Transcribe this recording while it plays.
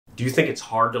Do you think it's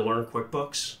hard to learn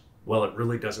QuickBooks? Well, it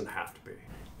really doesn't have to be.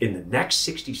 In the next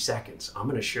 60 seconds, I'm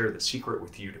going to share the secret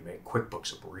with you to make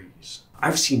QuickBooks a breeze.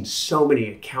 I've seen so many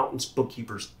accountants,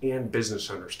 bookkeepers, and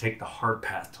business owners take the hard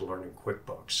path to learning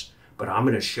QuickBooks, but I'm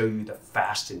going to show you the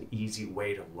fast and easy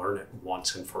way to learn it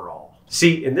once and for all.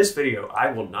 See, in this video,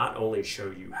 I will not only show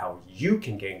you how you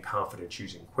can gain confidence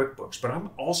using QuickBooks, but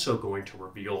I'm also going to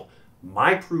reveal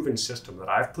my proven system that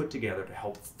I've put together to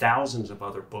help thousands of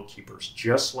other bookkeepers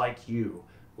just like you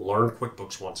learn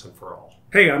QuickBooks once and for all.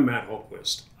 Hey, I'm Matt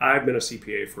Holquist. I've been a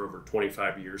CPA for over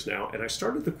 25 years now, and I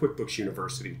started the QuickBooks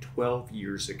University 12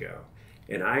 years ago,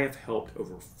 and I have helped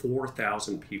over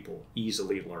 4,000 people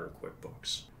easily learn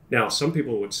QuickBooks. Now, some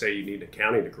people would say you need an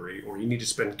accounting degree or you need to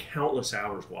spend countless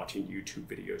hours watching YouTube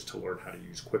videos to learn how to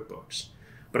use QuickBooks.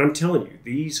 But I'm telling you,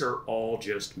 these are all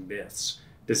just myths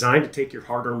designed to take your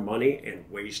hard-earned money and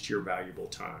waste your valuable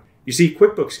time. You see,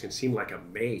 QuickBooks can seem like a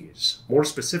maze, more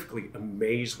specifically a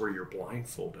maze where you're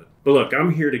blindfolded. But look,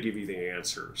 I'm here to give you the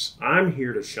answers. I'm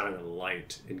here to shine a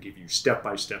light and give you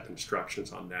step-by-step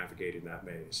instructions on navigating that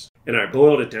maze. And I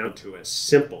boiled it down to a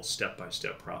simple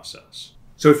step-by-step process.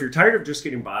 So if you're tired of just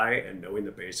getting by and knowing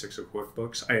the basics of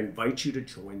QuickBooks, I invite you to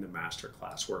join the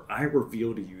masterclass where I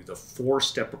reveal to you the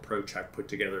 4-step approach I've put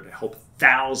together to help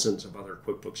thousands of other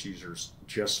QuickBooks users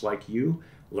just like you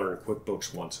learn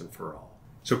QuickBooks once and for all.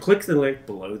 So click the link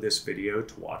below this video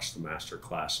to watch the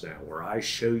masterclass now, where I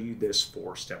show you this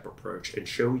 4-step approach and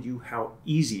show you how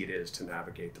easy it is to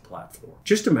navigate the platform.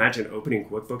 Just imagine opening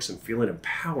QuickBooks and feeling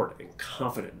empowered and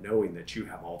confident knowing that you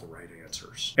have all the right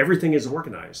answers. Everything is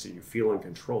organized and you feel in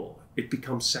control. It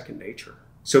becomes second nature.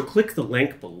 So click the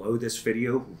link below this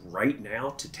video right now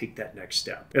to take that next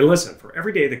step. And listen, for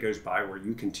every day that goes by where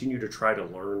you continue to try to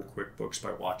learn QuickBooks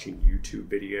by watching YouTube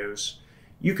videos,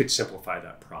 you could simplify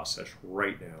that process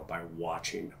right now by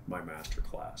watching my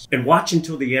masterclass. And watch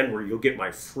until the end where you'll get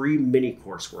my free mini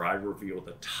course where I reveal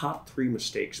the top 3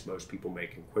 mistakes most people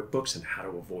make in QuickBooks and how to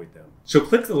avoid them. So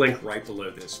click the link right below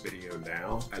this video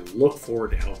now. I look forward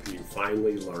to helping you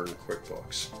finally learn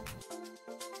QuickBooks.